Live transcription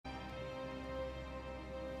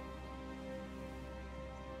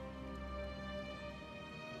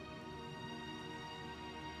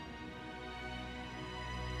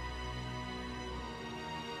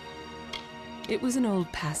It was an old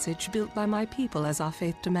passage built by my people as our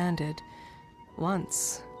faith demanded.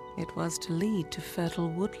 Once, it was to lead to fertile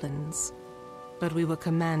woodlands. But we were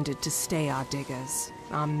commanded to stay our diggers,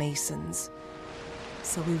 our masons.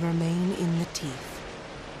 So we remain in the teeth.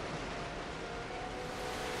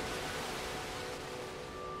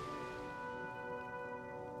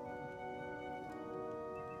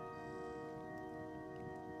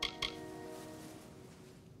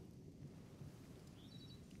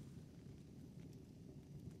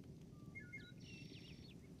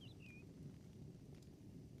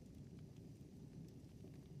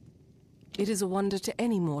 It is a wonder to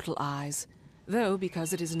any mortal eyes, though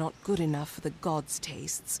because it is not good enough for the gods'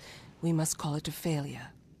 tastes, we must call it a failure.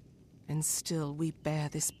 And still we bear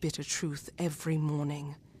this bitter truth every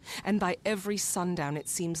morning, and by every sundown it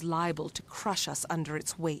seems liable to crush us under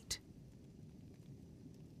its weight.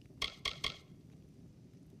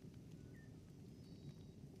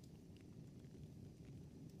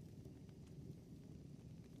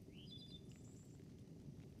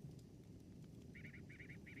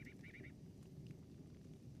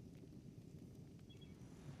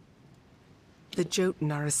 The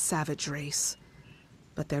Jotun are a savage race,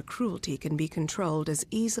 but their cruelty can be controlled as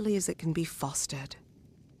easily as it can be fostered.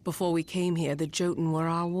 Before we came here, the Jotun were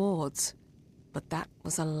our wards, but that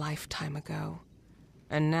was a lifetime ago,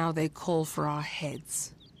 and now they call for our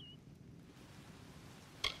heads.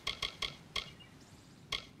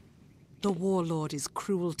 The warlord is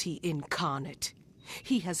cruelty incarnate.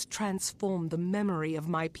 He has transformed the memory of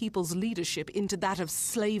my people's leadership into that of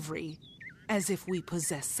slavery. As if we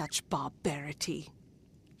possess such barbarity.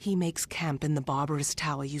 He makes camp in the barbarous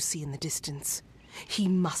tower you see in the distance. He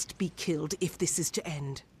must be killed if this is to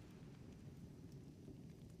end.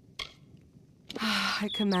 I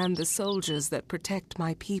command the soldiers that protect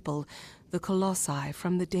my people, the Colossi,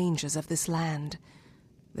 from the dangers of this land.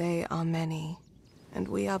 They are many, and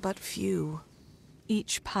we are but few.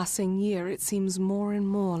 Each passing year it seems more and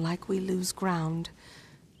more like we lose ground.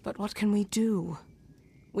 But what can we do?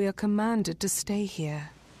 We are commanded to stay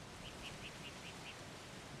here.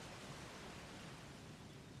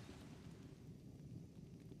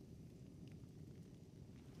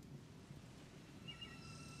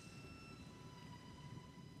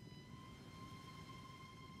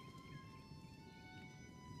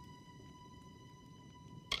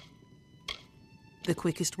 The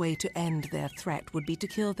quickest way to end their threat would be to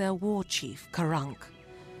kill their war chief, Karunk.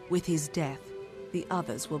 With his death, the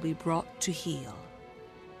others will be brought to heel.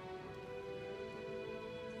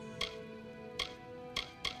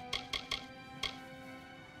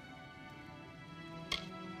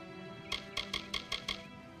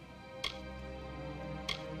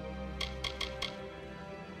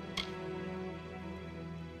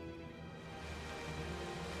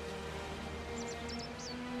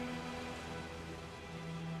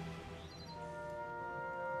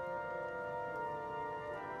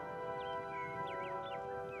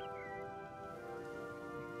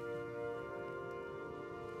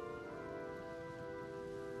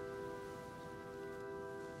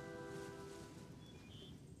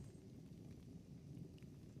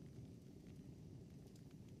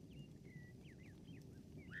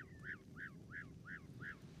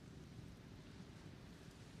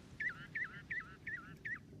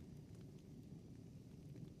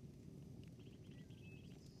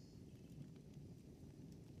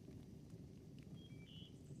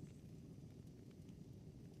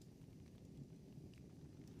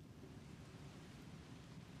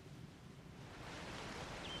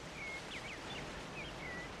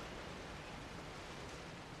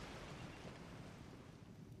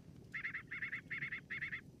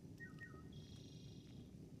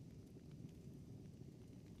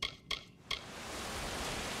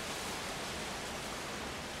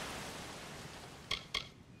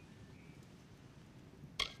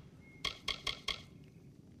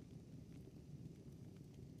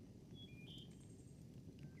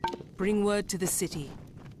 Bring word to the city.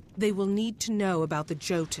 They will need to know about the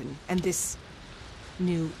Jotun and this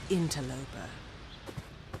new interloper.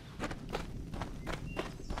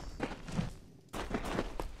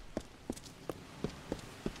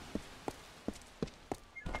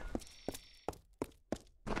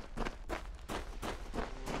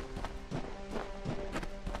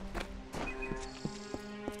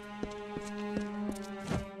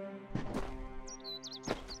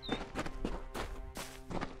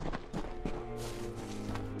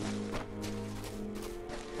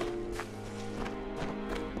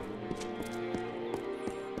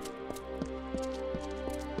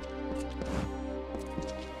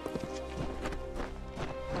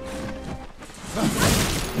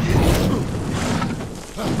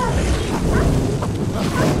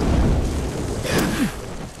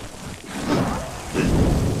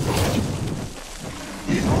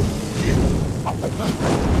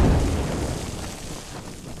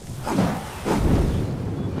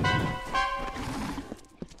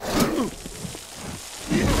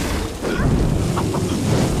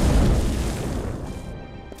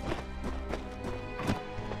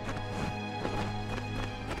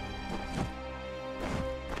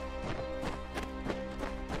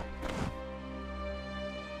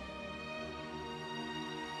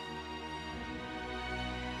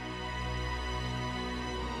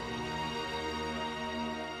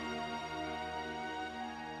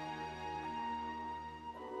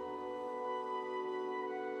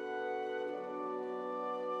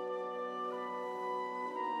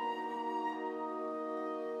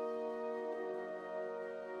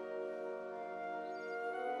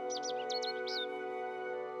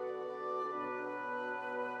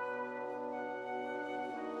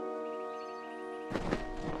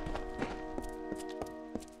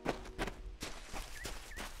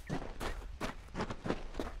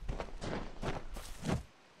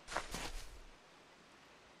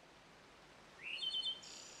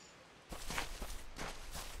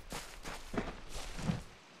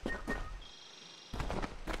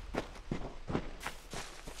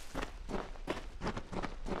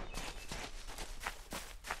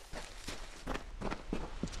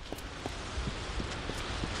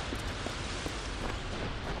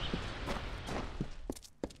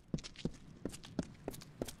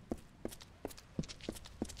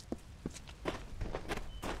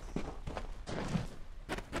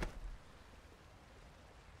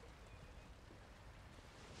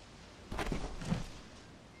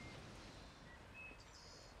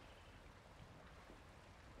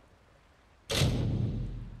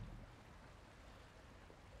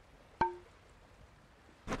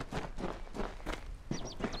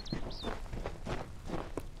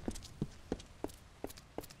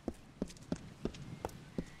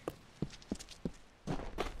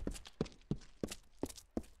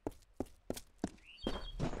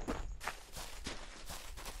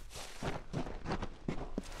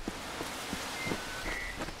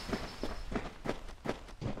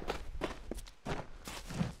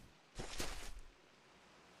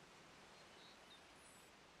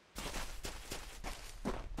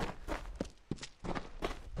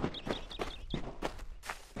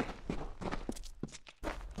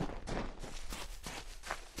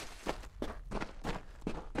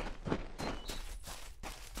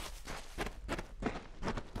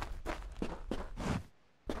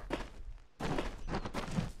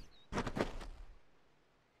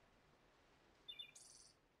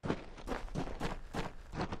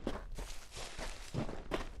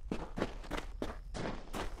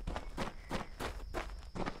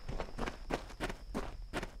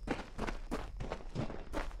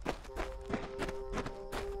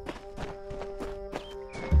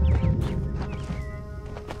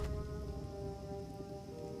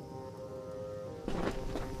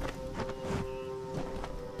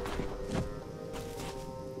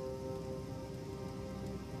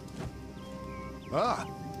 Ah,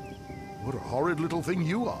 what a horrid little thing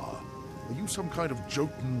you are. Are you some kind of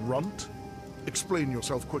Jotun runt? Explain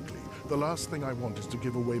yourself quickly. The last thing I want is to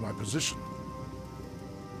give away my position.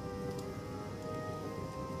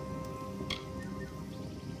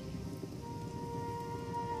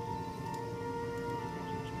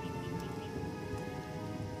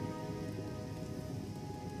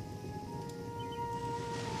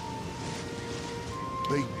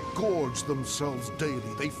 They gorge themselves daily.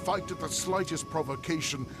 They fight at the slightest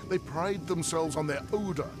provocation. They pride themselves on their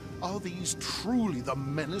odor. Are these truly the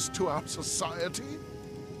menace to our society?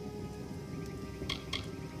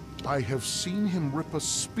 I have seen him rip a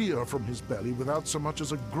spear from his belly without so much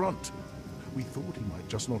as a grunt. We thought he might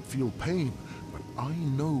just not feel pain, but I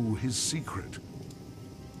know his secret.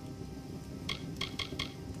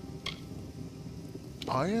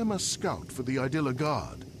 I am a scout for the Idylla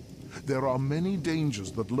Guard. There are many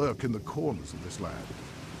dangers that lurk in the corners of this land.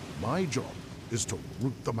 My job is to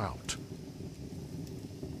root them out.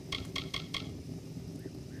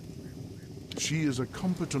 She is a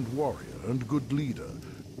competent warrior and good leader,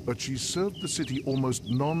 but she's served the city almost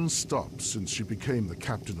non-stop since she became the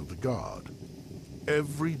captain of the guard.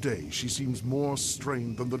 Every day she seems more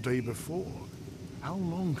strained than the day before. How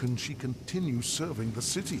long can she continue serving the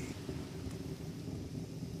city?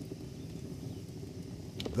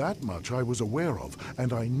 That much I was aware of,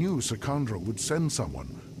 and I knew Sakandra would send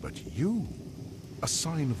someone. But you? A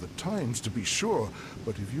sign of the times, to be sure,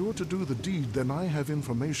 but if you're to do the deed, then I have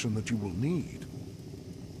information that you will need.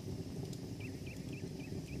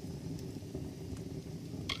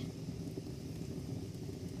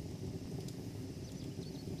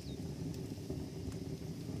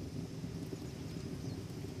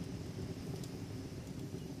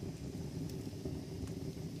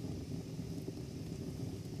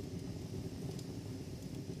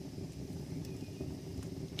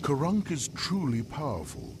 Karunk is truly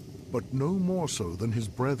powerful, but no more so than his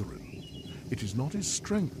brethren. It is not his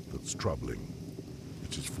strength that's troubling.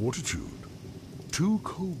 It's his fortitude. 2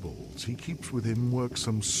 kobolds he keeps with him work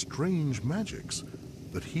some strange magics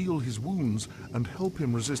that heal his wounds and help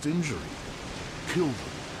him resist injury. Kill them,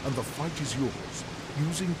 and the fight is yours.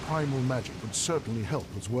 Using primal magic would certainly help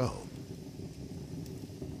as well.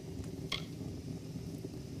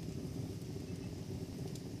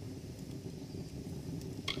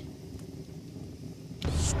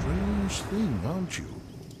 Strange thing, aren't you?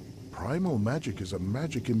 Primal magic is a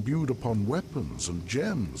magic imbued upon weapons and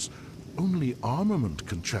gems. Only armament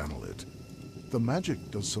can channel it. The magic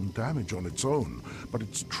does some damage on its own, but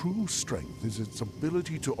its true strength is its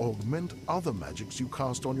ability to augment other magics you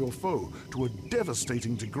cast on your foe to a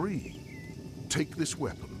devastating degree. Take this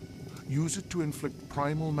weapon. Use it to inflict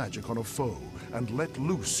primal magic on a foe and let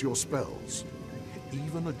loose your spells.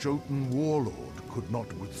 Even a Jotun warlord could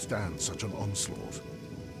not withstand such an onslaught.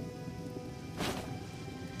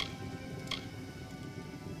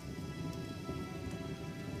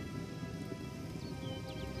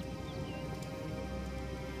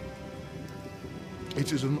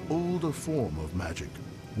 It is an older form of magic,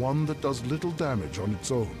 one that does little damage on its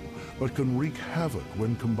own, but can wreak havoc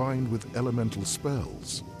when combined with elemental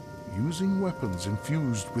spells. Using weapons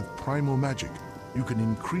infused with primal magic, you can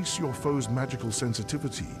increase your foe's magical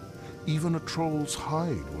sensitivity. Even a troll's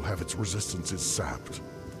hide will have its resistances sapped.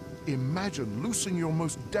 Imagine loosing your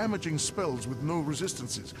most damaging spells with no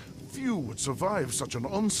resistances. Few would survive such an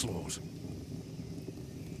onslaught.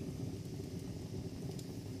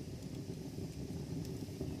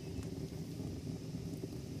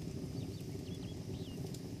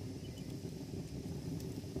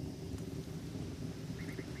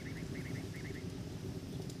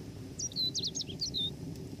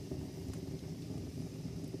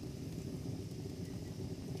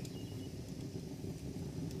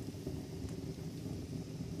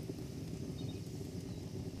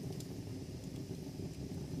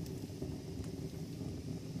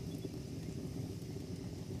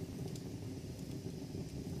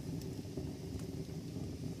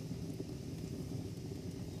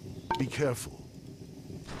 Be careful.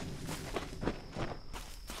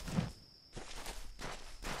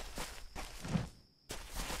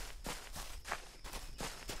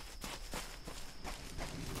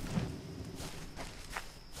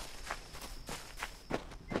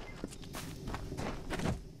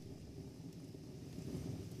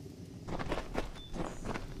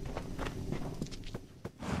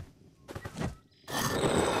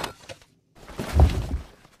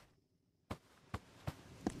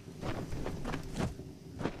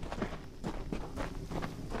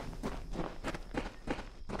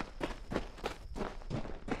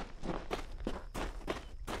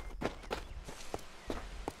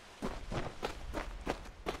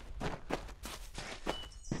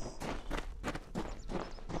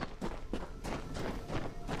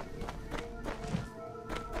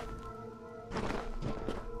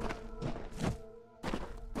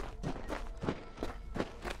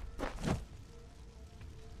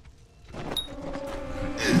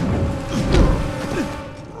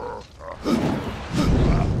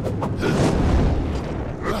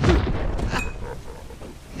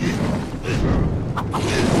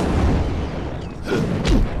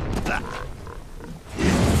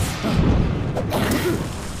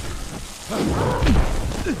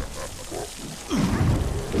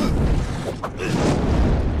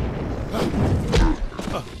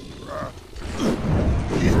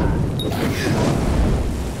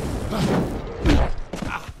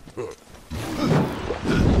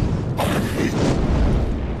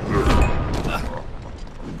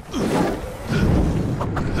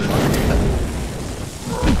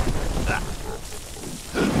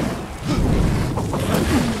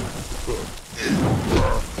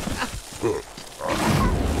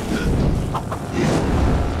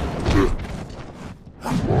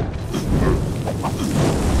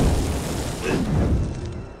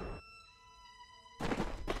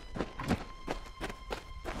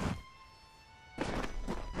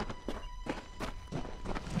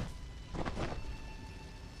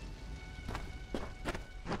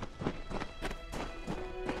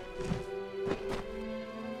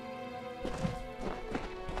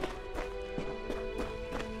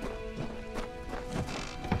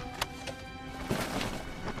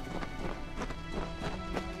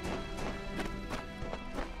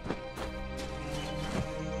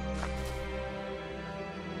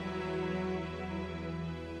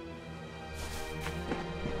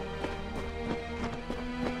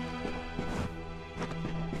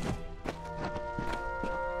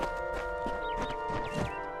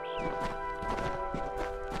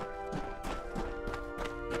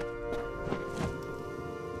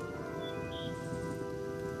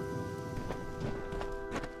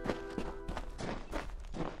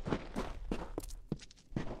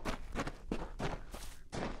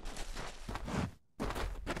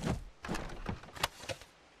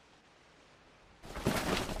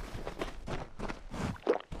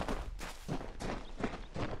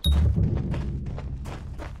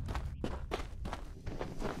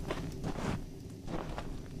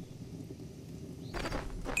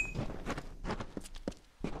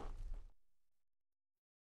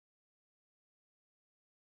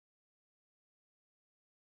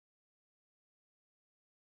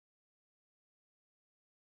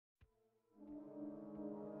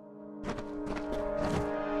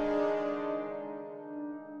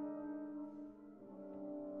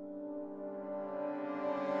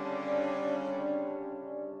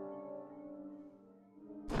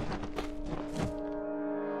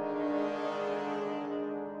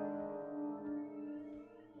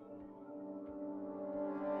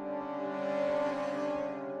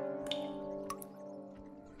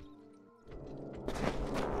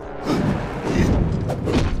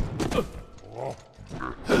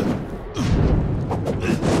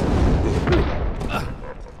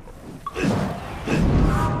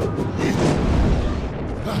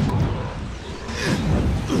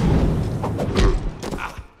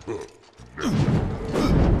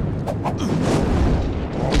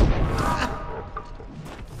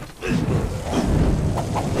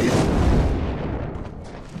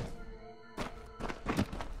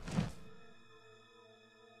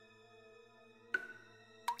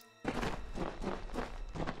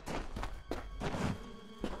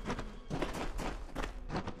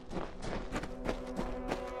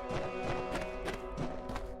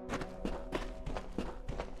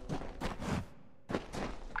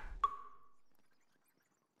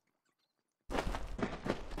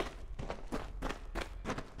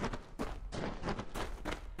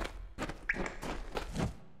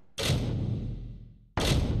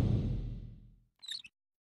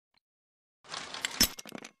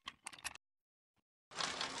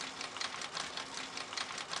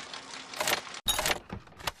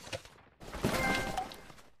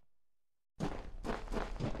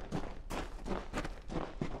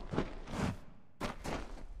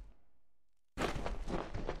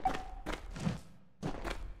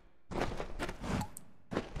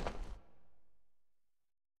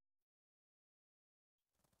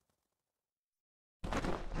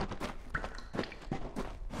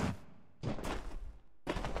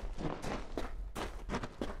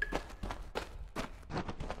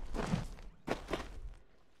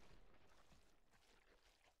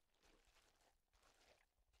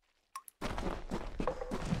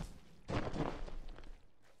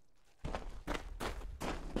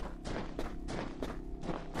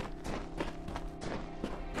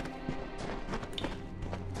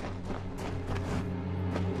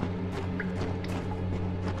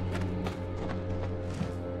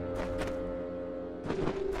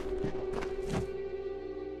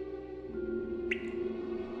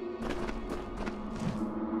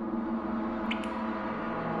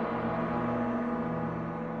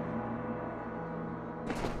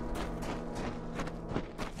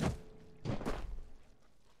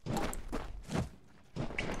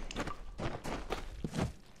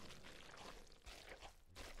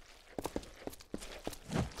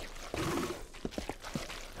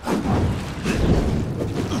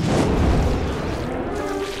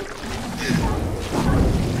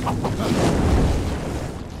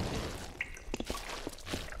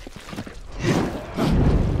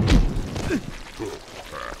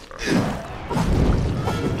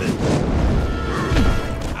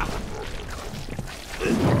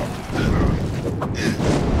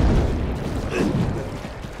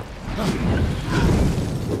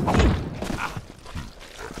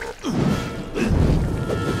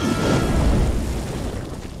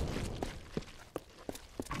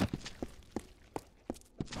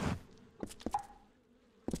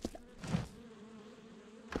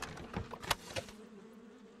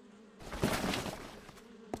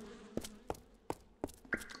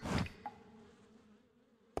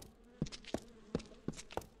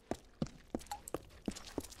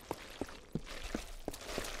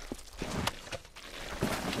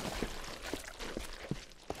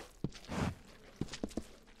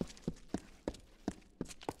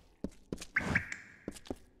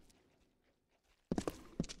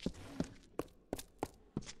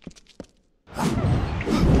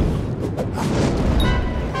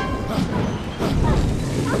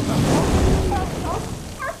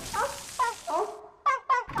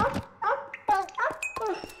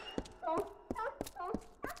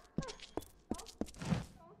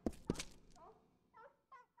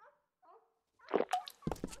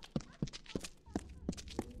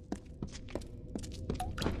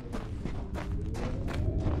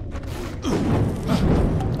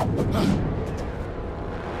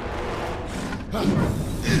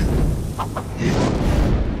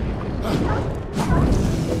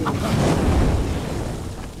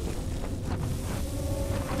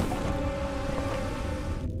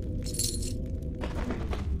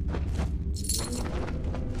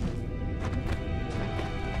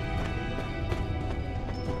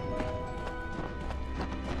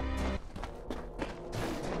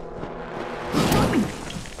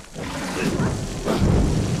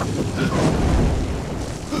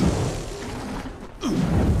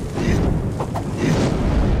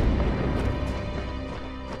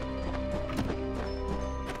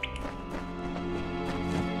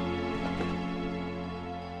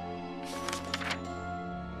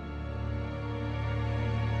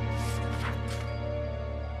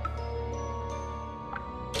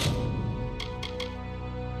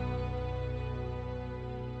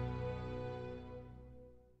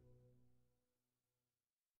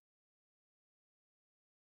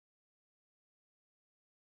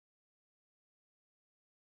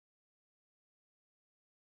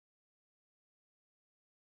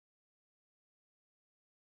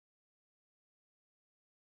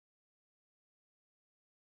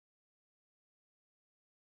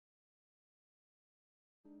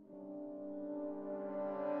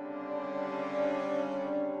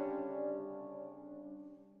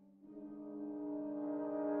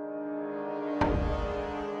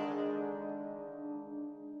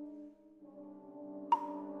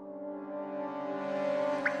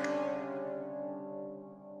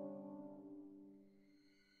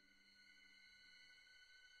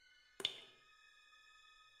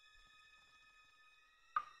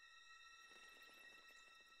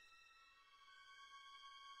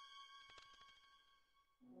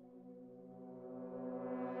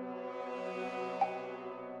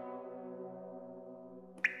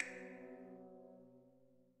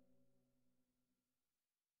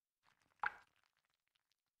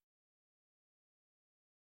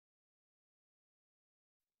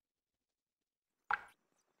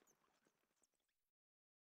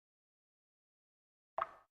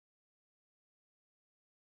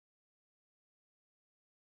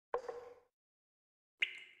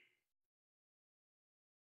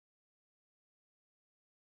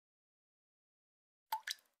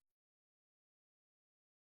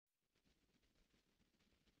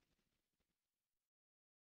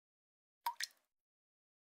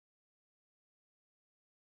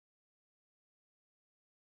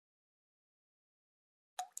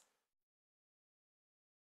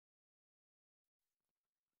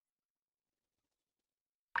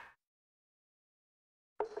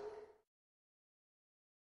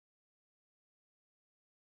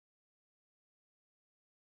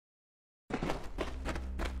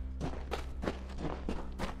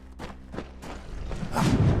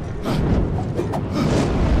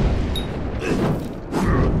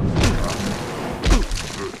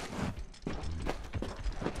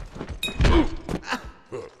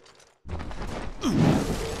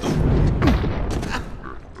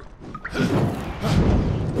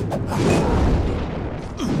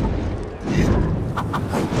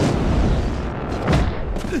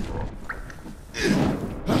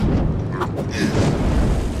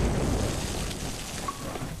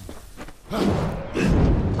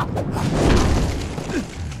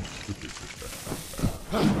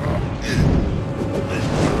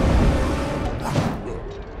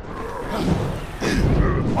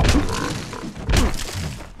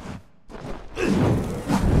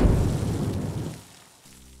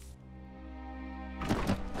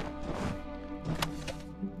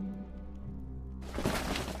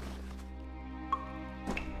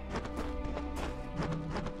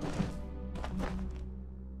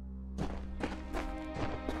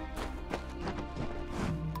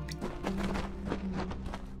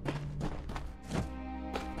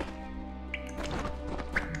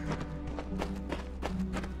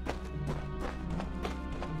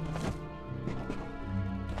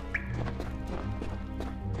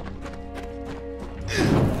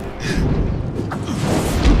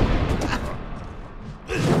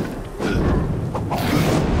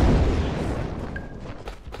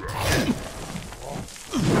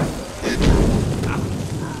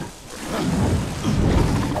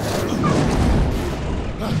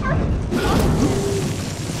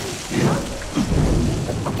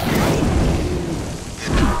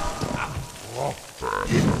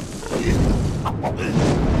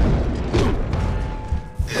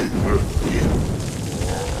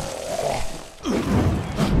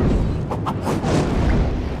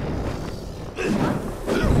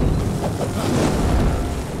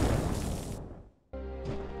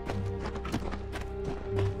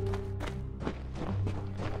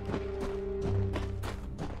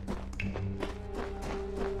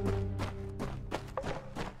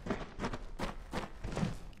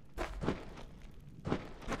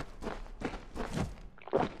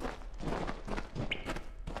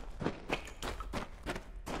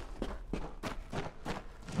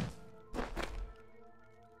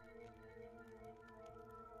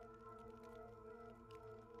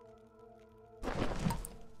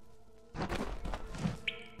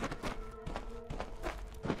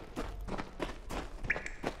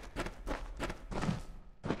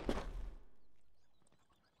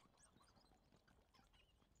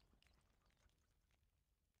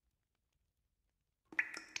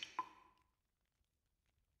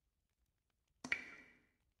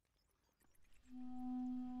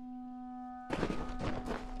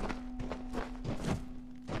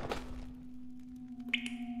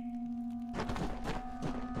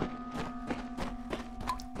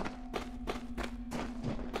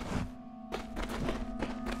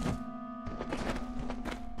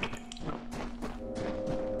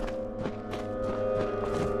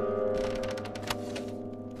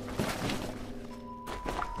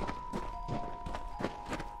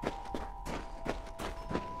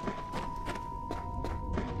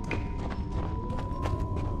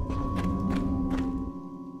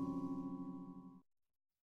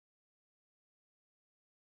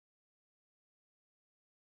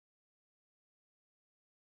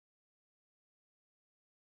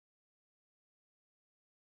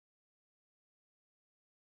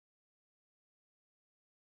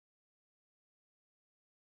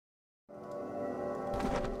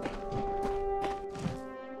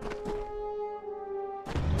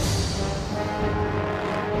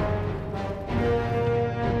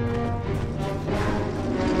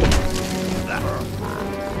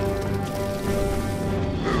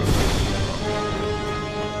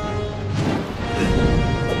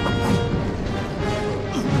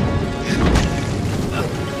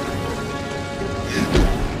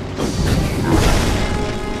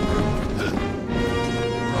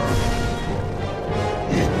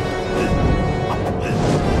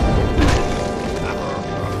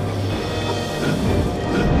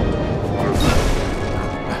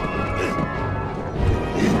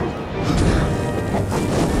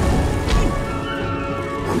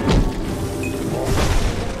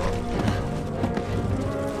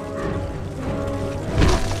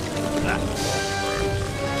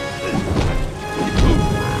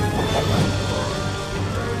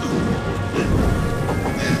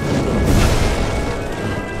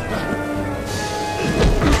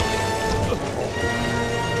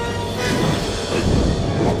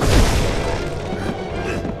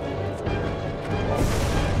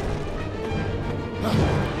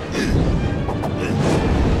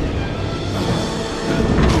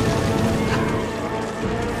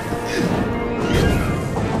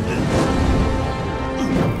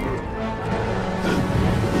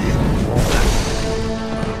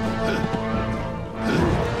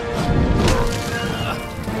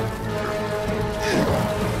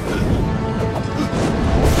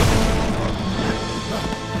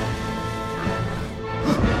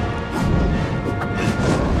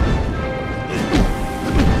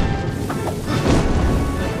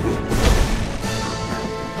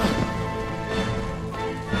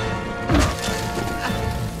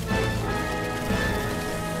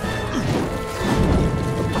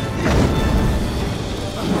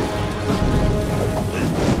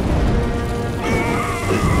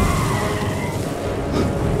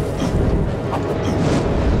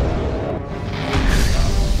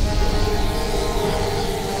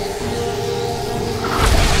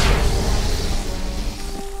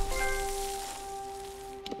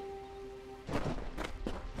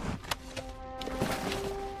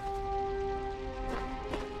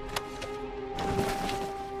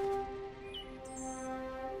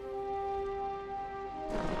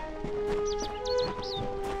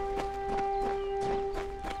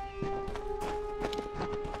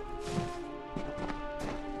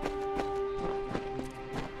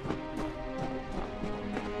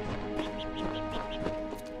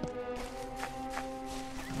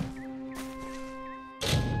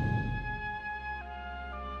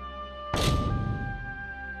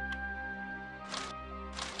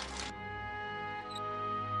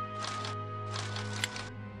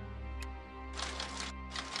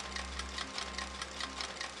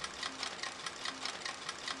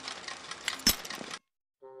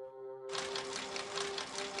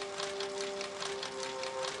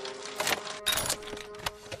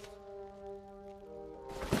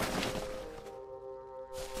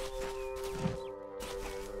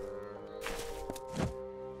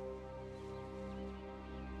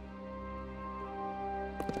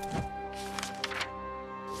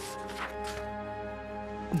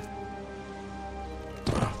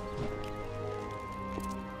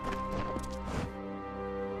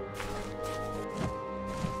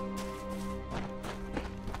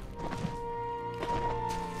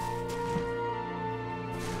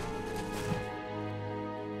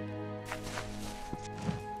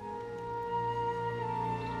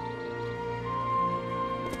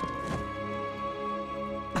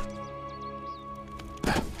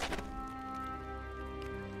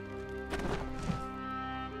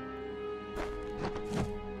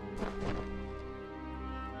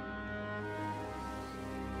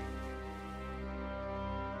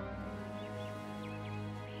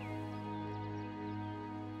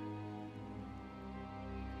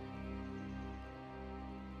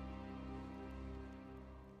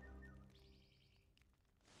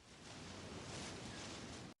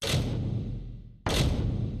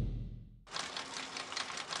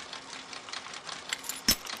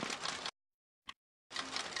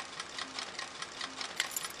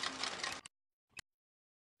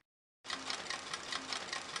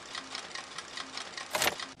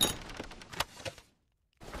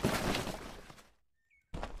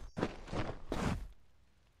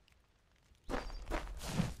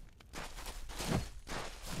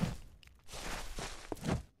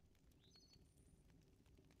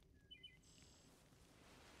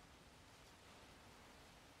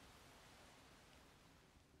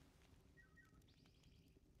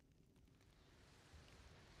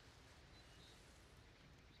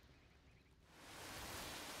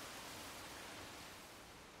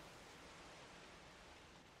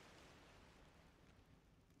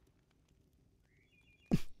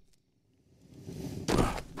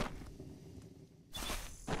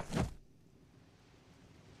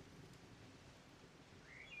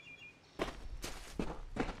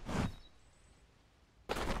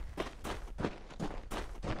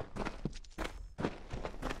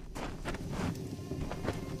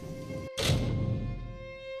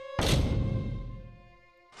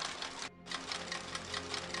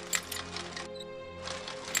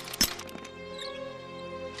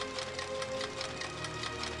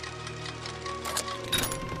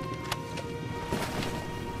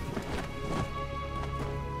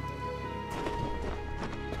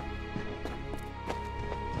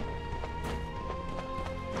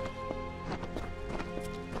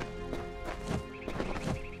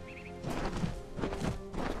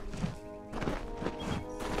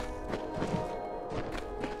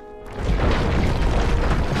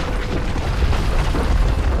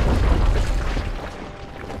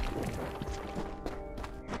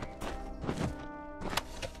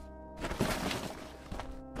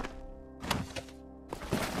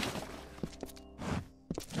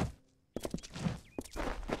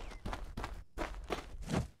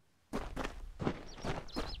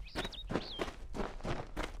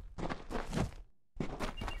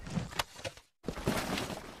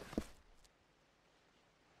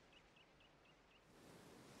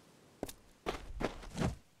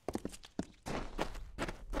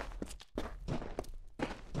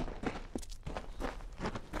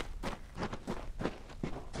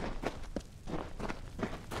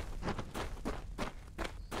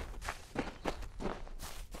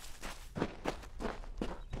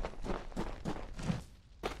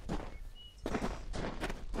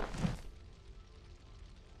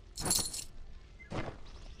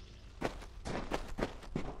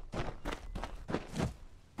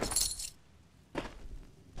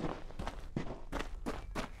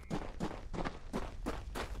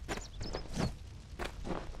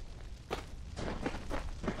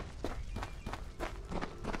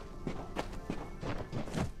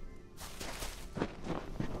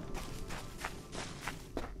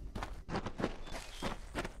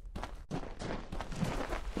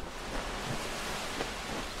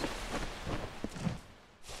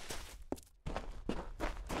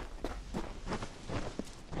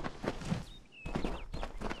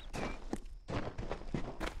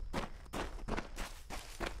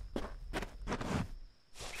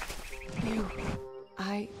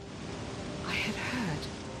 I had heard.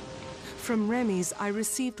 From Remy's, I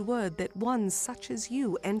received word that one such as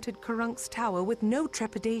you entered Karunk's tower with no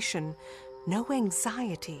trepidation, no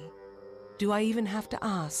anxiety. Do I even have to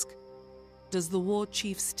ask? Does the war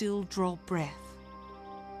chief still draw breath?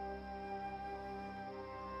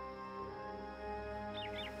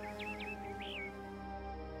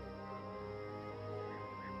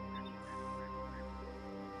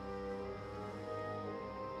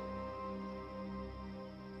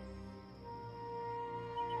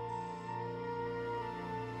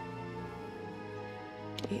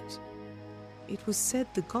 It was said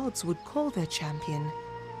the gods would call their champion,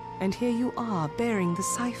 and here you are bearing the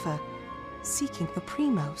cipher, seeking the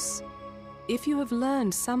Primos. If you have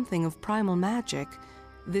learned something of primal magic,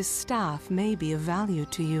 this staff may be of value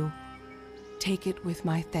to you. Take it with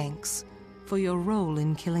my thanks for your role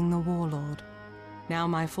in killing the warlord. Now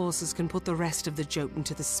my forces can put the rest of the Jotun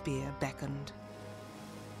to the spear beckoned.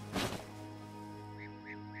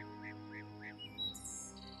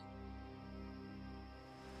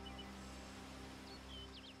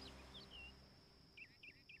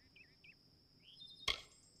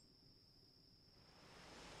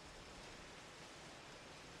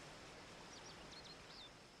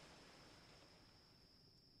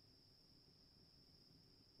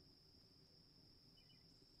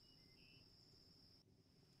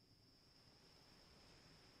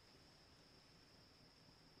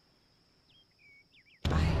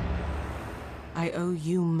 I owe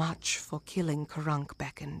you much for killing Karunk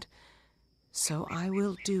beckoned, so I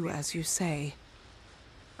will do as you say.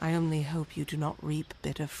 I only hope you do not reap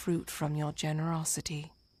bitter fruit from your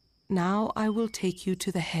generosity. Now I will take you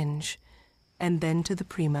to the henge, and then to the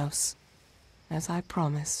Primos, as I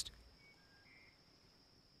promised.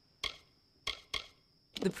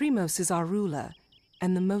 The Primos is our ruler,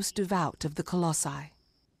 and the most devout of the Colossi.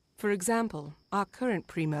 For example, our current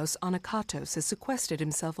Primos, Anakatos, has sequestered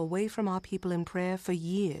himself away from our people in prayer for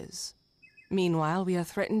years. Meanwhile, we are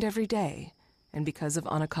threatened every day, and because of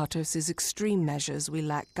Anakatos' extreme measures, we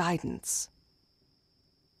lack guidance.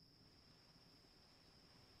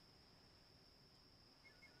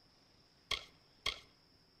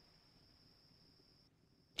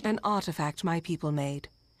 An artifact my people made.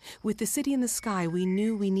 With the city in the sky, we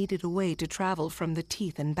knew we needed a way to travel from the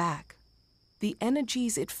teeth and back. The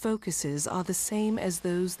energies it focuses are the same as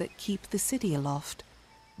those that keep the city aloft.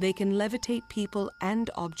 They can levitate people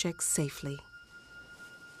and objects safely.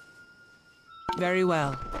 Very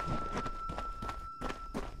well.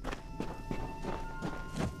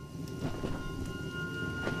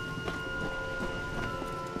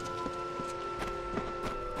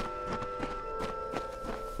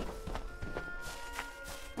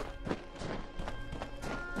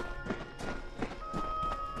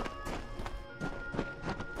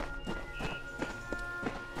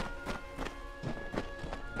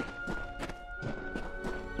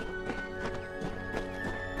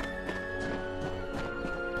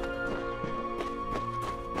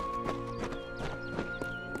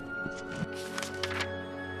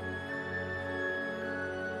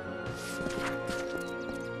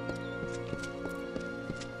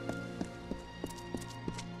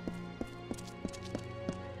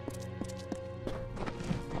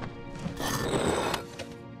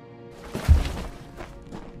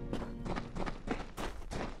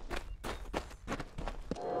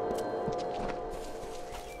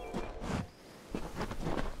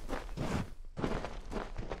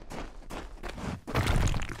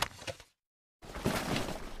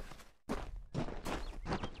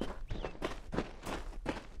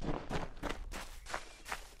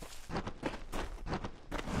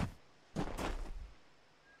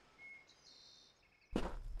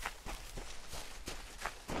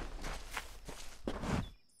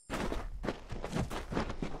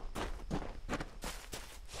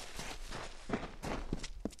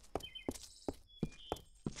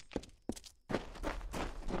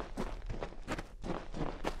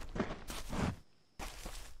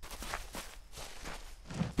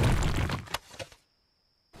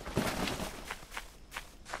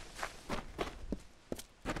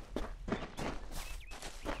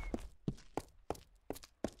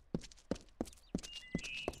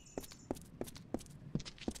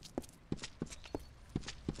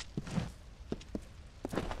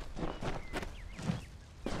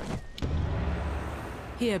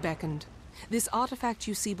 Here beckoned. This artifact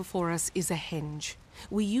you see before us is a henge.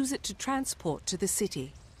 We use it to transport to the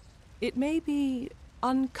city. It may be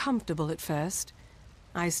uncomfortable at first.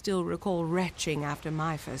 I still recall retching after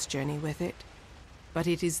my first journey with it. But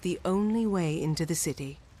it is the only way into the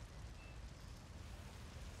city.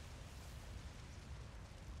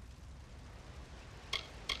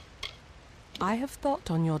 I have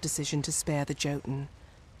thought on your decision to spare the Jotun,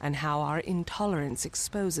 and how our intolerance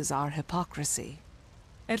exposes our hypocrisy.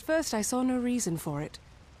 At first I saw no reason for it.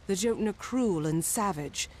 The Jotun are cruel and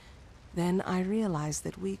savage. Then I realized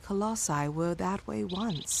that we Colossi were that way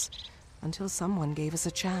once, until someone gave us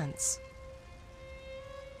a chance.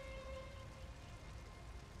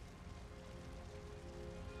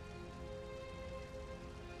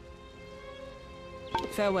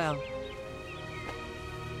 Farewell.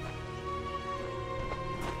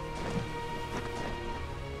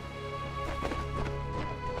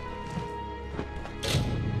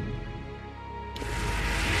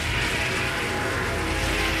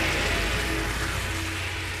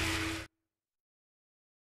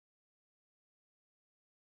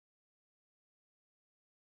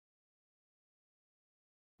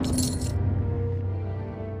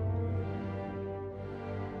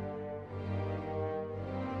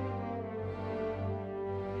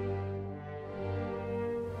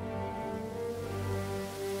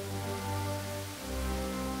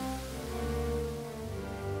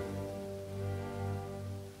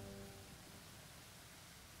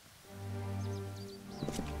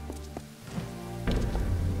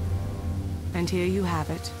 And here you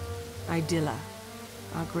have it, Idylla,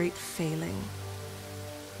 our great failing.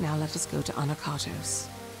 Now let us go to Anakatos.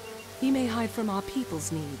 He may hide from our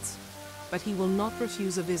people's needs, but he will not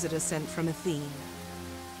refuse a visitor sent from Athene.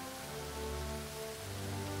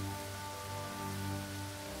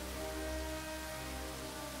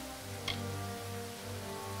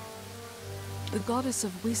 The goddess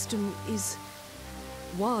of wisdom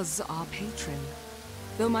was our patron.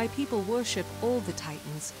 Though my people worship all the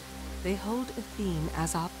Titans, they hold Athene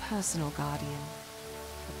as our personal guardian.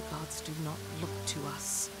 But the gods do not look to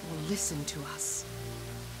us or listen to us.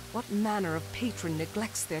 What manner of patron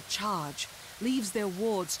neglects their charge, leaves their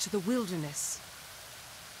wards to the wilderness?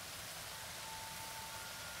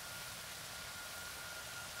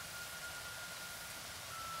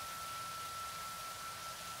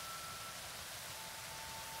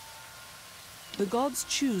 The gods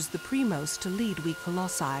choose the Primos to lead we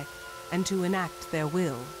Colossi, and to enact their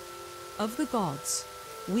will. Of the gods,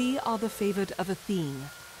 we are the favored of Athene,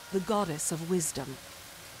 the goddess of wisdom.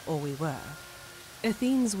 Or we were.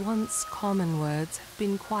 Athene's once common words have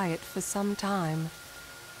been quiet for some time.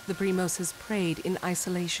 The Primos has prayed in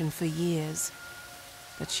isolation for years,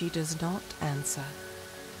 but she does not answer.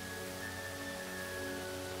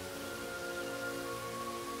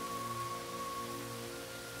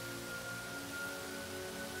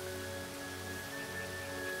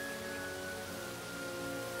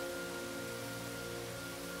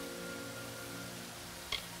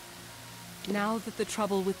 Now that the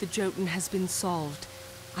trouble with the Jotun has been solved,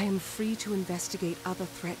 I am free to investigate other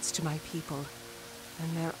threats to my people,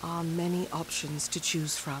 and there are many options to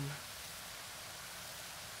choose from.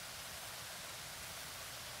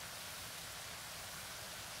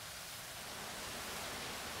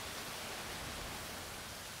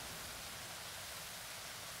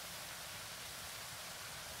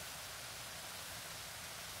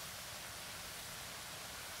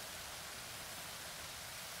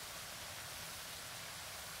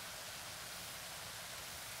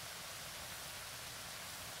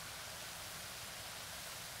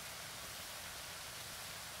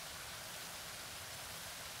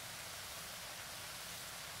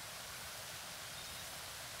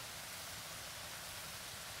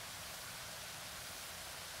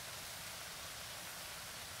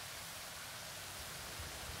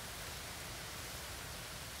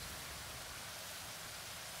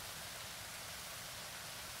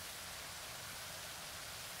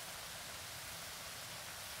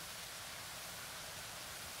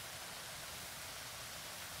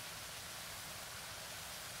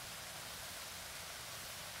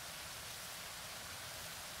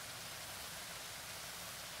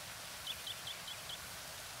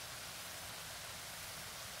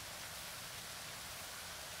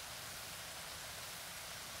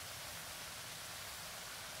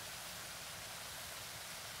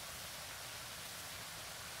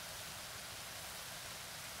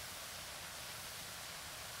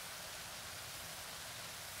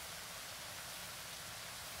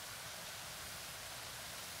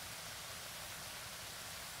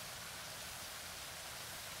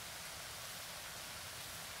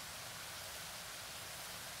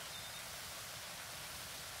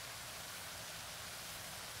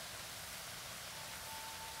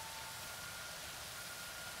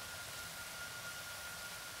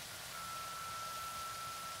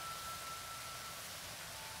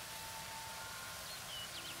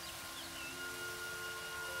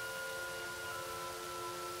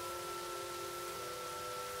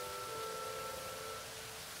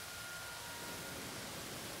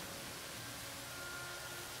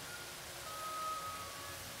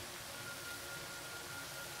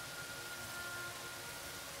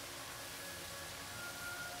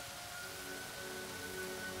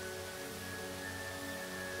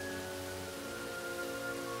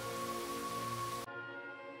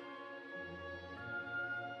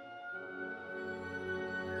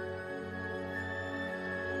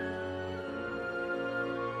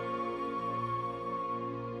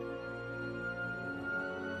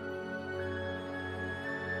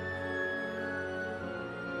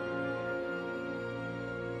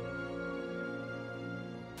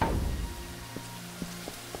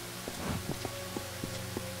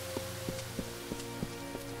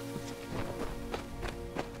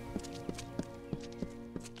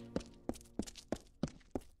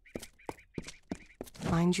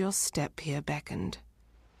 mind your step here beckoned.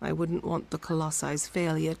 I wouldn't want the Colosse's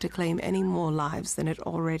failure to claim any more lives than it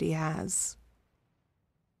already has.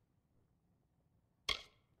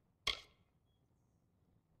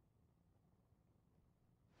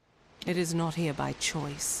 It is not here by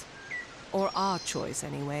choice. Or our choice,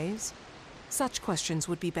 anyways. Such questions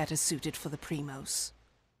would be better suited for the Primos.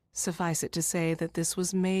 Suffice it to say that this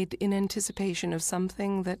was made in anticipation of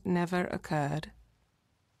something that never occurred.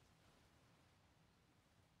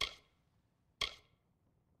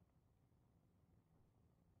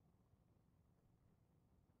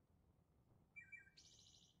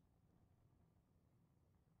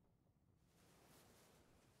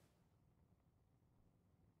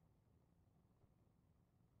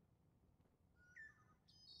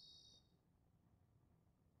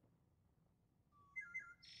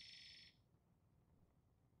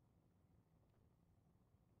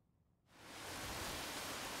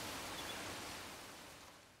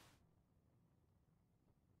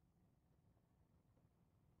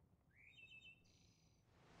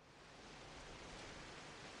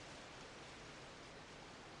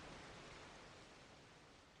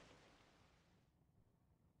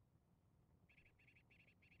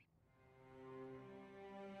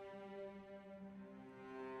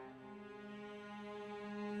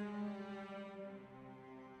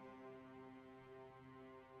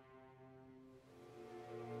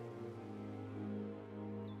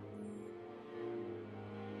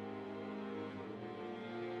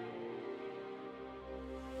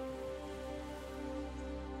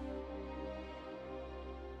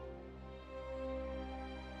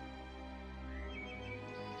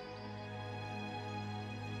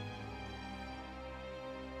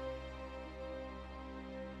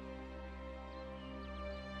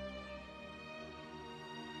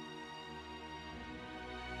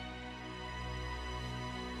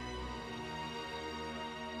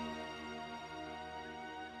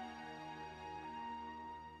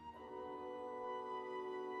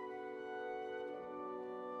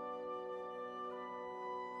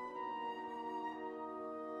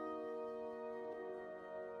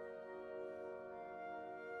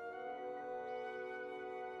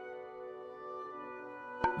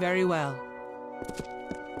 Very well.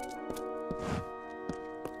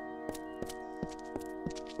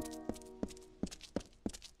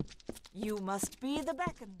 You must be the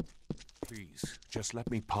beacon. Please, just let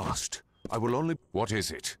me past. I will only... What is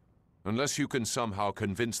it? Unless you can somehow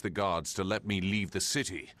convince the guards to let me leave the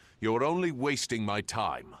city, you're only wasting my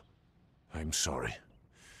time. I'm sorry.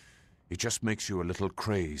 It just makes you a little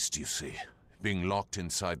crazed, you see, being locked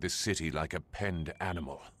inside this city like a penned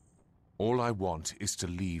animal. All I want is to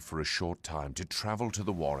leave for a short time to travel to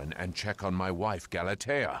the Warren and check on my wife,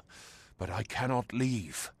 Galatea. But I cannot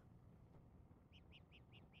leave.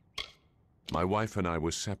 My wife and I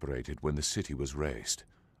were separated when the city was razed.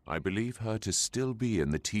 I believe her to still be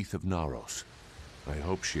in the teeth of Naros. I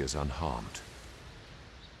hope she is unharmed.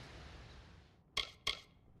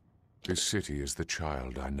 This city is the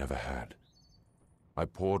child I never had. I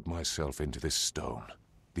poured myself into this stone,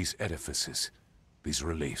 these edifices, these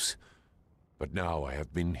reliefs. But now I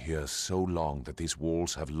have been here so long that these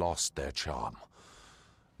walls have lost their charm.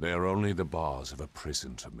 They are only the bars of a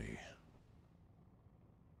prison to me.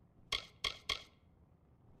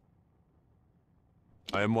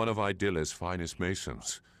 I am one of Idila's finest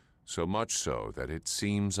masons, so much so that it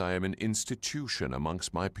seems I am an institution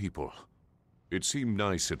amongst my people. It seemed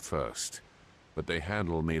nice at first, but they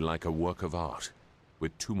handle me like a work of art,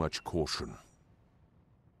 with too much caution.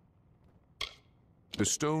 The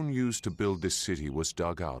stone used to build this city was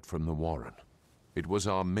dug out from the Warren. It was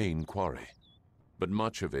our main quarry, but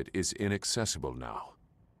much of it is inaccessible now.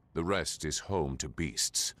 The rest is home to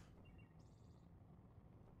beasts.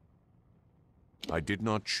 I did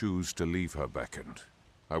not choose to leave her beckoned.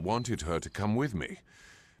 I wanted her to come with me,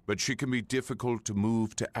 but she can be difficult to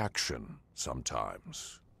move to action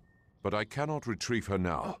sometimes. But I cannot retrieve her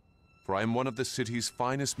now, for I am one of the city's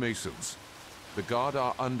finest masons. The guard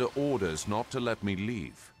are under orders not to let me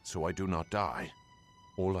leave, so I do not die.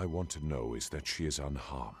 All I want to know is that she is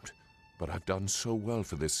unharmed, but I've done so well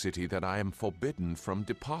for this city that I am forbidden from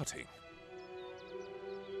departing.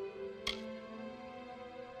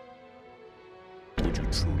 Would you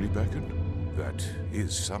truly beckon? That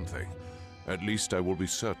is something. At least I will be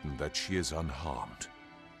certain that she is unharmed.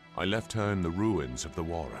 I left her in the ruins of the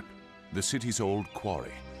Warren, the city's old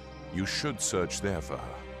quarry. You should search there for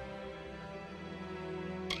her.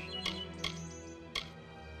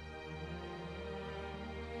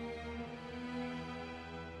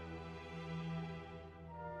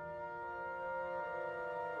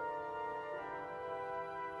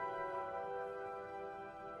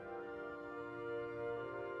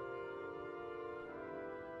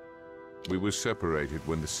 We were separated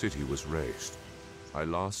when the city was razed. I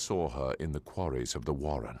last saw her in the quarries of the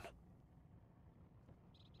Warren.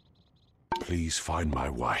 Please find my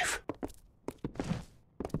wife.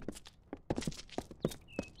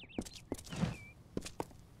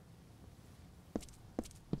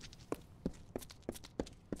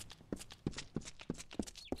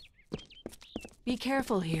 Be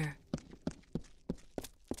careful here.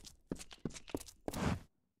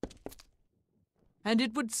 And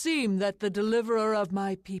it would seem that the deliverer of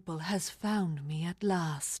my people has found me at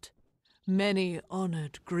last. Many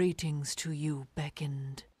honored greetings to you,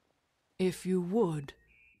 Beckoned. If you would,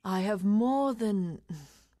 I have more than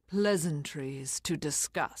pleasantries to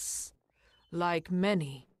discuss. Like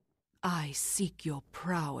many, I seek your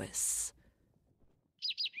prowess.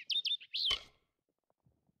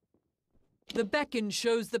 The beacon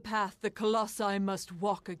shows the path the Colossi must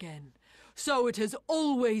walk again. So it has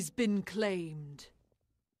always been claimed.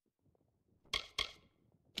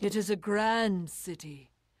 It is a grand city,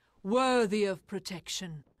 worthy of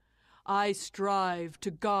protection. I strive to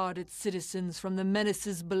guard its citizens from the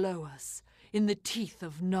menaces below us, in the teeth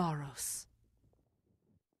of Naros.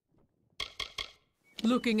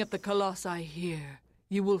 Looking at the Colossi here,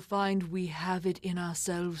 you will find we have it in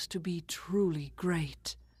ourselves to be truly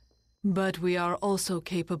great. But we are also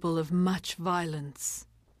capable of much violence.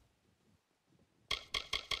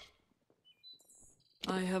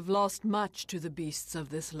 I have lost much to the beasts of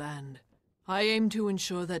this land. I aim to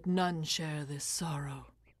ensure that none share this sorrow.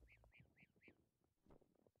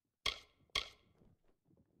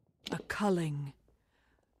 A culling.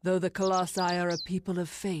 Though the Colossi are a people of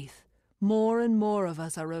faith, more and more of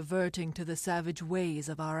us are reverting to the savage ways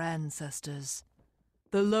of our ancestors.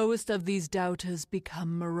 The lowest of these doubters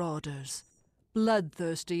become marauders,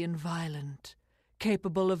 bloodthirsty and violent,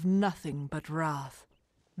 capable of nothing but wrath.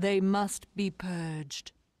 They must be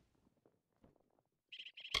purged.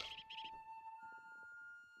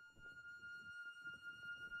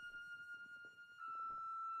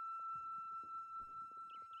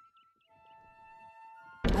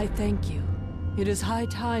 I thank you. It is high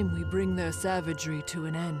time we bring their savagery to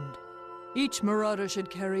an end. Each marauder should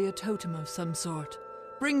carry a totem of some sort.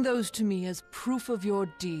 Bring those to me as proof of your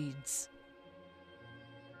deeds.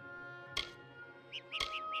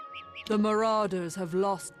 The marauders have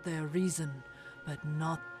lost their reason, but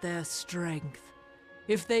not their strength.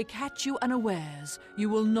 If they catch you unawares, you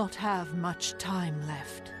will not have much time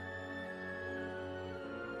left.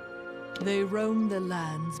 They roam the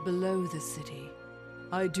lands below the city.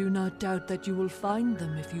 I do not doubt that you will find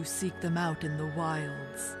them if you seek them out in the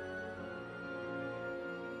wilds.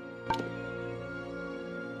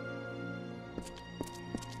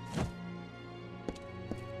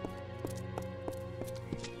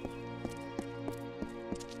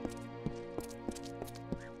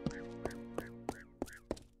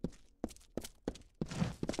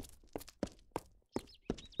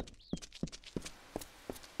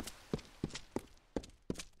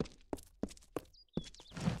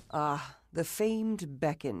 Ah, the famed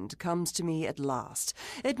Beckoned comes to me at last.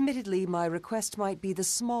 Admittedly, my request might be the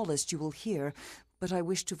smallest you will hear, but I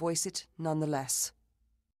wish to voice it nonetheless.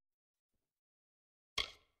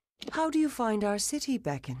 How do you find our city,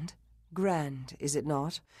 Beckoned? Grand, is it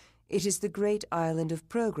not? It is the great island of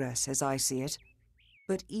progress, as I see it.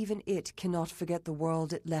 But even it cannot forget the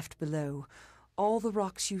world it left below. All the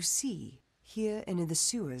rocks you see, here and in the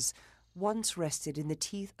sewers, once rested in the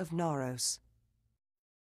teeth of Naros.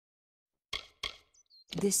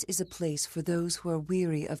 This is a place for those who are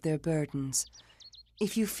weary of their burdens.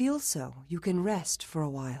 If you feel so, you can rest for a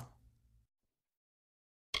while.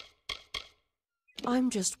 I'm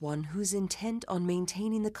just one who's intent on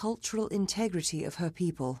maintaining the cultural integrity of her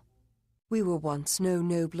people. We were once no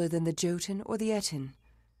nobler than the Jotun or the Etin.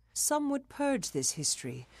 Some would purge this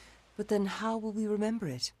history, but then how will we remember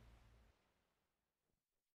it?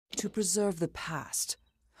 To preserve the past.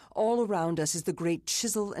 All around us is the great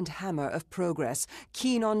chisel and hammer of progress,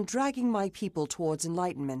 keen on dragging my people towards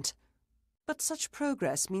enlightenment. But such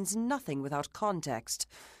progress means nothing without context.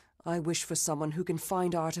 I wish for someone who can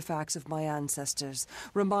find artifacts of my ancestors,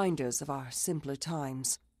 reminders of our simpler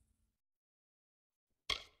times.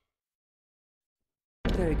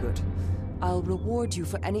 Very good. I'll reward you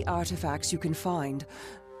for any artifacts you can find,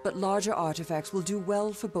 but larger artifacts will do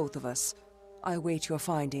well for both of us. I await your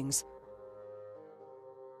findings.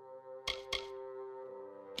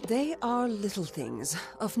 They are little things,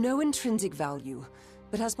 of no intrinsic value,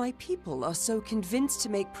 but as my people are so convinced to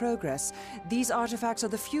make progress, these artifacts are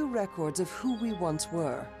the few records of who we once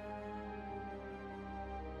were.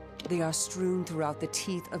 They are strewn throughout the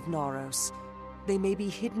teeth of Naros. They may be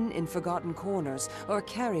hidden in forgotten corners or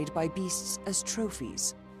carried by beasts as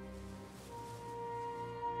trophies.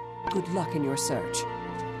 Good luck in your search.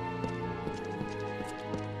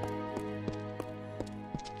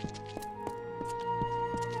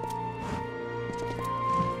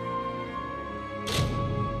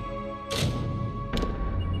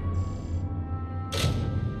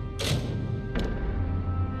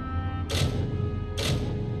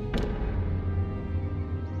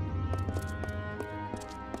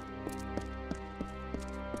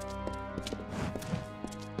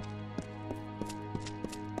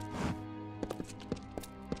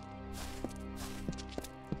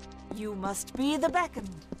 You must be the beckoned.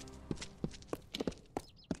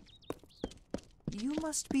 You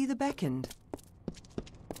must be the beckoned.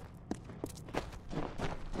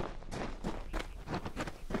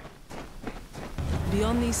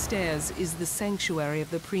 Beyond these stairs is the sanctuary of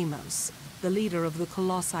the Primos, the leader of the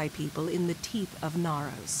Colossi people in the teeth of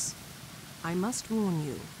Naros. I must warn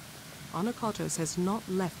you, Onokotos has not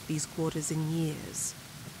left these quarters in years.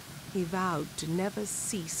 He vowed to never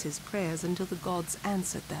cease his prayers until the gods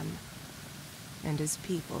answered them, and his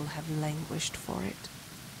people have languished for it.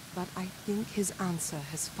 But I think his answer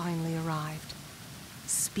has finally arrived.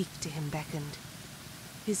 Speak to him, beckoned.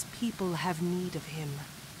 His people have need of him.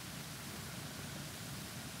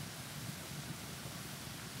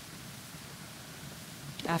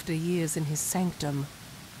 After years in his sanctum,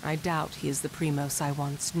 I doubt he is the Primos I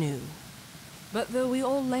once knew. But though we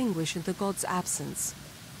all languish in the god's absence,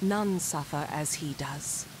 none suffer as he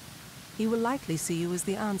does. He will likely see you as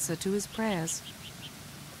the answer to his prayers.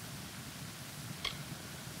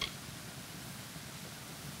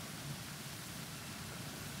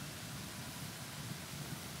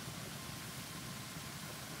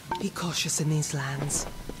 Be cautious in these lands.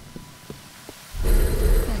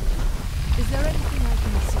 Thank you. Is there anything I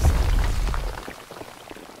can assist with?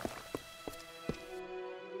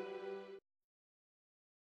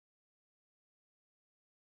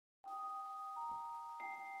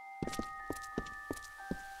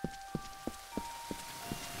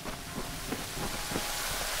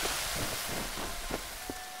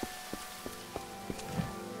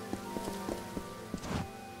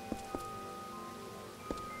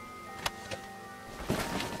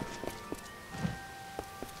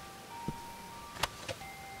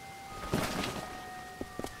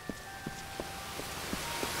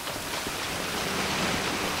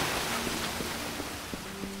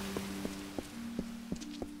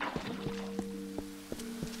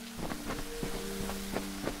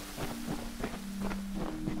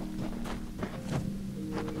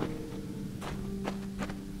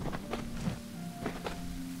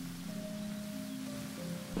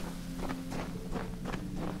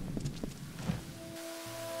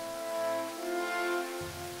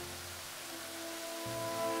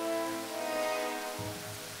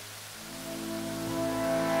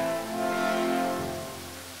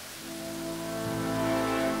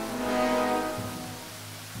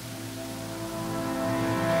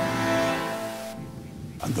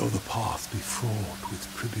 And though the path be fraught with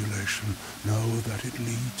tribulation, know that it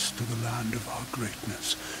leads to the land of our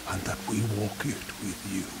greatness, and that we walk it with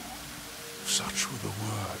you. Such were the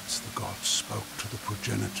words the gods spoke to the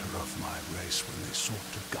progenitor of my race when they sought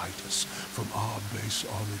to guide us from our base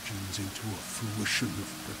origins into a fruition of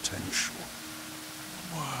potential.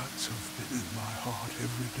 Words have been in my heart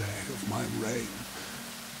every day of my reign,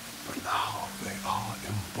 but now they are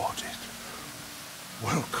embodied.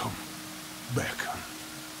 Welcome, Beacon.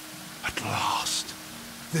 At last,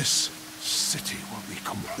 this city will be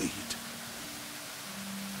complete.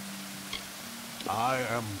 I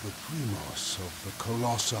am the Primos of the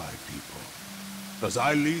Colossi people. As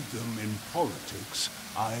I lead them in politics,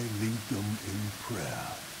 I lead them in prayer.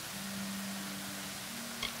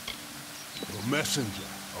 The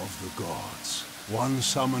messenger of the gods, one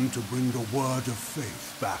summoned to bring the word of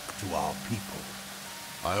faith back to our people.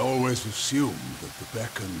 I always assumed that the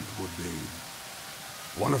beckoned would be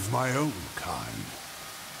one of my own kind,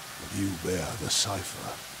 but you bear the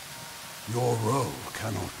cipher. Your role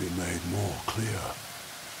cannot be made more clear.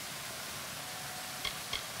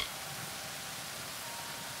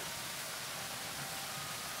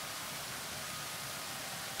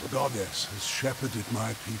 The goddess has shepherded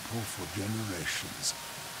my people for generations.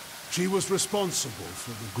 She was responsible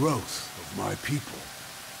for the growth of my people.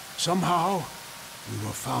 Somehow, we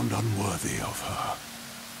were found unworthy of her.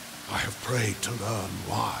 I have prayed to learn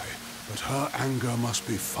why, but her anger must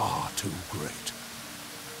be far too great.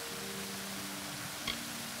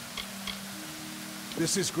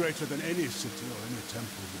 This is greater than any city or any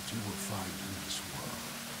temple that you will find in this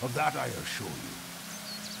world. Of that I assure you.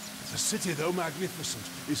 The city, though magnificent,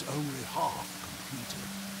 is only half completed.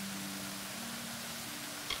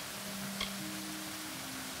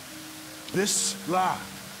 This land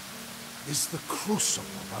is the crucible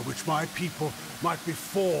by which my people might be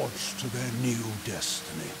forged to their new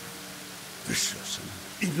destiny. Vicious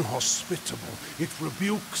and inhospitable, it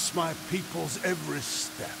rebukes my people's every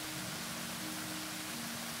step.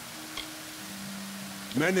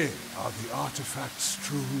 Many are the artifacts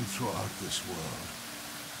strewn throughout this world.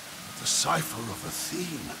 But the cipher of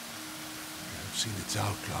Athene, I have seen its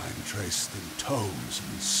outline traced in tomes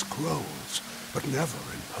and scrolls, but never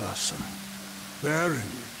in person. Bearing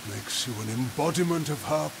it makes you an embodiment of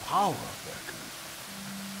her power, Beckon.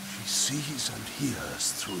 She sees and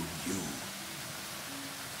hears through you.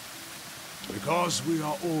 Because we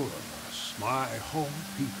are all of us, my whole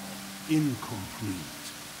people, incomplete.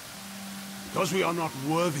 Because we are not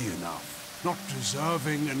worthy enough, not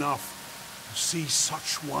deserving enough to see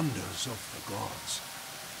such wonders of the gods.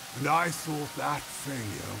 And I thought that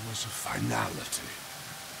failure was a finality.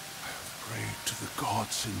 Prayed to the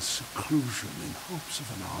gods in seclusion in hopes of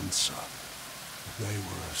an answer. But they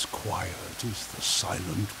were as quiet as the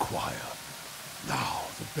silent choir. Now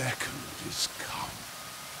the beckoned is come.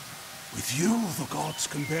 With you, the gods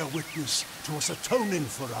can bear witness to us atoning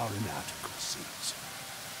for our inadequacies.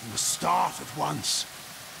 We must start at once,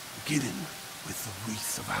 beginning with the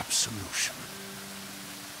wreath of absolution.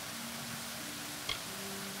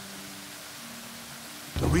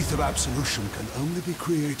 The Wreath of Absolution can only be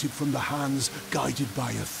created from the hands guided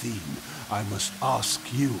by Athene. I must ask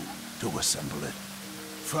you to assemble it.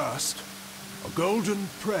 First, a golden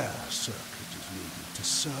prayer circlet is needed to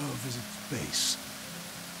serve as its base.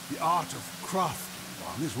 The art of crafting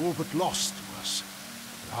one is all but lost to us,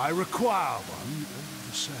 but I require one all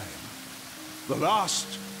the same. The last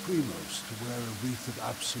Primos to wear a Wreath of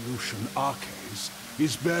Absolution, Arches,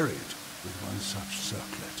 is buried with one such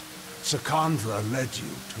circlet. Sakandra led you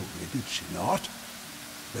to me, did she not?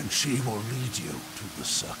 Then she will lead you to the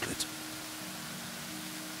circlet.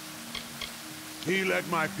 He led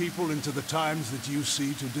my people into the times that you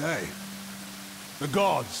see today. The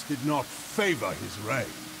gods did not favor his reign,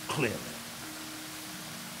 clearly.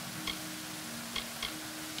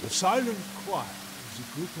 The Silent Choir is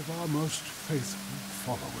a group of our most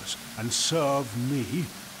faithful followers, and serve me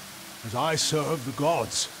as I serve the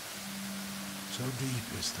gods. So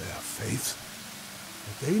deep is their faith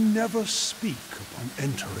that they never speak upon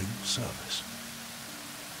entering service.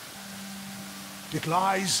 It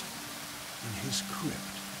lies in his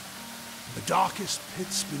crypt, in the darkest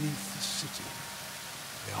pits beneath the city.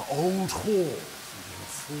 They are old halls, and they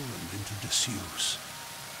have fallen into disuse.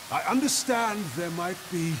 I understand there might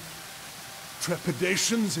be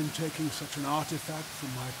trepidations in taking such an artifact from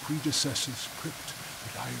my predecessor's crypt,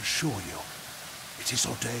 but I assure you, it is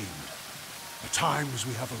ordained. The times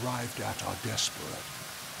we have arrived at are desperate,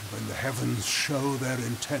 and when the heavens show their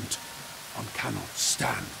intent, one cannot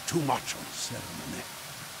stand too much on ceremony.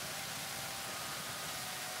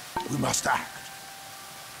 We must act.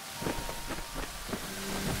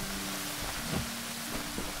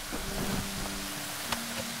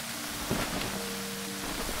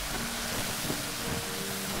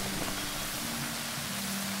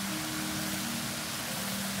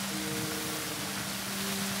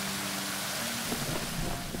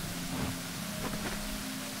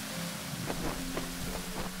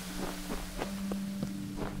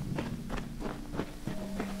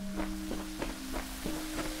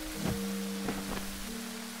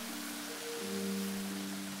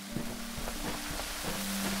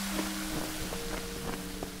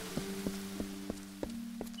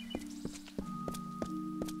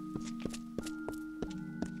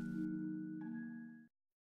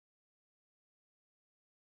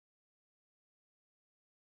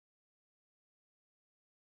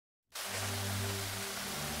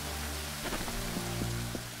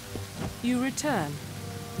 You return.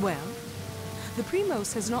 Well, the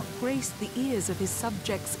Primos has not graced the ears of his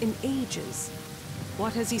subjects in ages.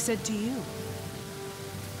 What has he said to you?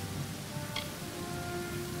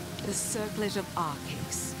 The circlet of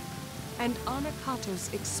Arches. And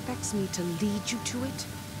Anakatos expects me to lead you to it?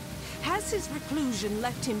 Has his reclusion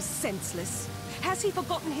left him senseless? Has he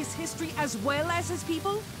forgotten his history as well as his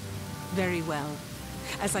people? Very well.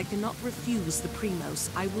 As I cannot refuse the Primos,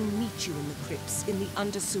 I will meet you in the crypts, in the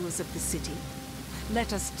undersewers of the city.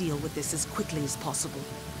 Let us deal with this as quickly as possible.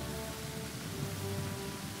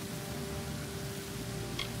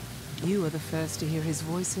 You are the first to hear his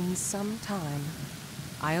voice in some time.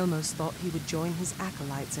 I almost thought he would join his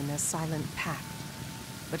acolytes in their silent pact.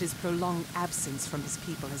 But his prolonged absence from his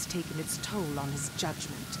people has taken its toll on his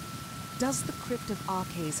judgment. Does the crypt of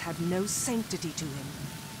Arcades have no sanctity to him?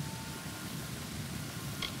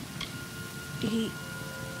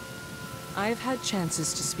 I've had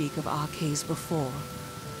chances to speak of Arcades before,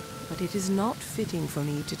 but it is not fitting for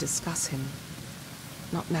me to discuss him.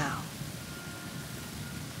 Not now.